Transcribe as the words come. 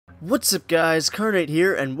What's up guys, Carnate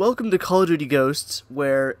here, and welcome to Call of Duty Ghosts,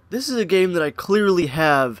 where this is a game that I clearly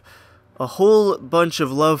have a whole bunch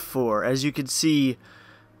of love for, as you can see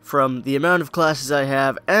from the amount of classes I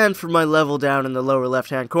have and from my level down in the lower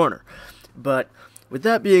left hand corner. But with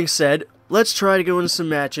that being said, let's try to go into some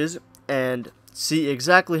matches and see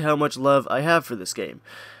exactly how much love I have for this game.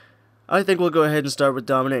 I think we'll go ahead and start with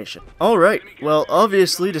domination. Alright, well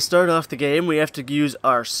obviously to start off the game we have to use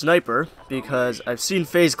our sniper, because I've seen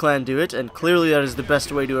FaZe Clan do it, and clearly that is the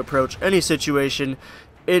best way to approach any situation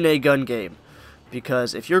in a gun game.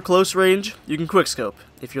 Because if you're close range, you can quickscope.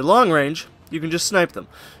 If you're long range, you can just snipe them.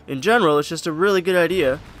 In general, it's just a really good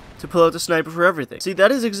idea to pull out the sniper for everything. See,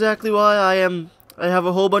 that is exactly why I have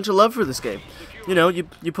a whole bunch of love for this game. You know, you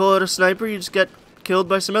pull out a sniper, you just get killed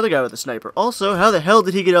by some other guy with a sniper. Also, how the hell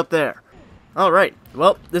did he get up there? Alright,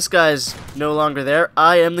 well, this guy's no longer there.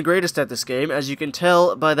 I am the greatest at this game, as you can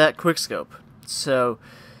tell by that quickscope. So,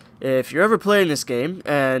 if you're ever playing this game,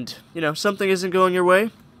 and, you know, something isn't going your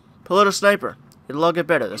way, pull out a sniper. It'll all get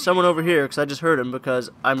better. There's someone over here, because I just heard him,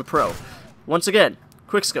 because I'm a pro. Once again,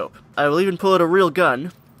 quickscope. I will even pull out a real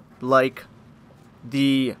gun, like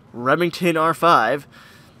the Remington R5,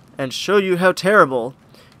 and show you how terrible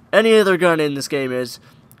any other gun in this game is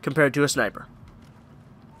compared to a sniper.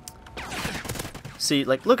 See,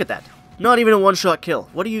 like, look at that. Not even a one-shot kill.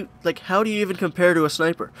 What do you, like, how do you even compare to a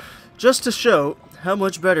sniper? Just to show how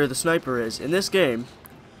much better the sniper is in this game,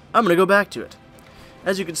 I'm gonna go back to it.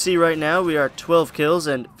 As you can see right now, we are 12 kills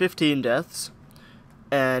and 15 deaths.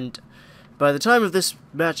 And by the time of this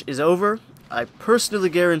match is over, I personally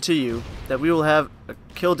guarantee you that we will have a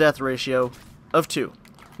kill-death ratio of 2.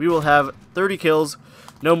 We will have 30 kills,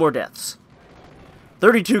 no more deaths.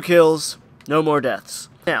 32 kills, no more deaths.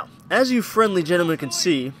 Now, as you friendly gentlemen can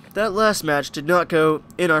see, that last match did not go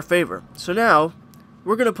in our favor. So now,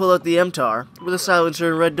 we're going to pull out the MTAR with a silencer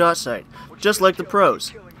and red dot sight, just like the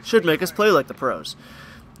pros. Should make us play like the pros.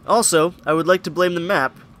 Also, I would like to blame the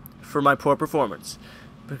map for my poor performance,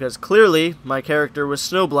 because clearly my character was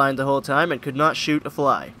snowblind the whole time and could not shoot a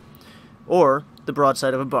fly. Or the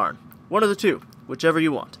broadside of a barn. One of the two, whichever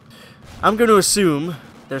you want. I'm going to assume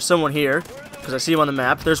there's someone here, because I see him on the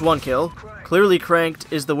map. There's one kill. Clearly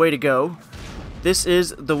cranked is the way to go. This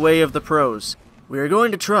is the way of the pros. We are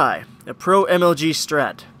going to try a pro MLG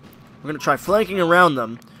strat. We're going to try flanking around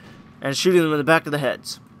them and shooting them in the back of the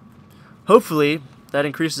heads. Hopefully, that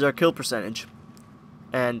increases our kill percentage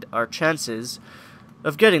and our chances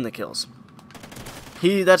of getting the kills.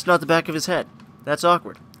 That's not the back of his head. That's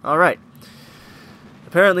awkward. Alright.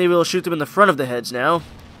 Apparently, we'll shoot them in the front of the heads now,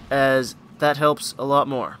 as that helps a lot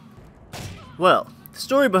more. Well, the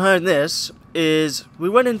story behind this is we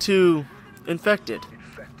went into Infected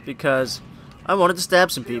because I wanted to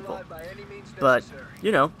stab some people. But,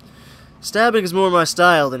 you know, stabbing is more my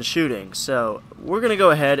style than shooting, so we're going to go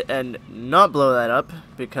ahead and not blow that up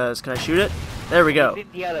because, can I shoot it? There we go.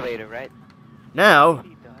 The elevator, right? Now,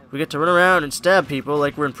 we get to run around and stab people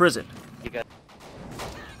like we're in prison.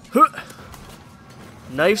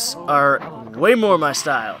 Knives are way more my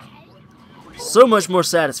style. So much more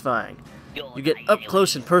satisfying. You get up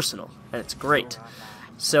close and personal, and it's great.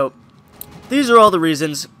 So, these are all the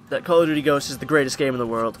reasons that Call of Duty Ghosts is the greatest game in the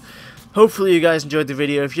world. Hopefully you guys enjoyed the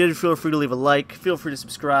video. If you did, feel free to leave a like, feel free to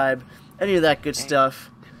subscribe, any of that good stuff.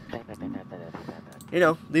 You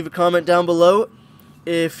know, leave a comment down below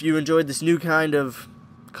if you enjoyed this new kind of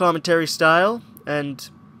commentary style, and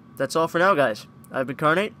that's all for now, guys. I've been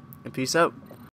Carnate, and peace out.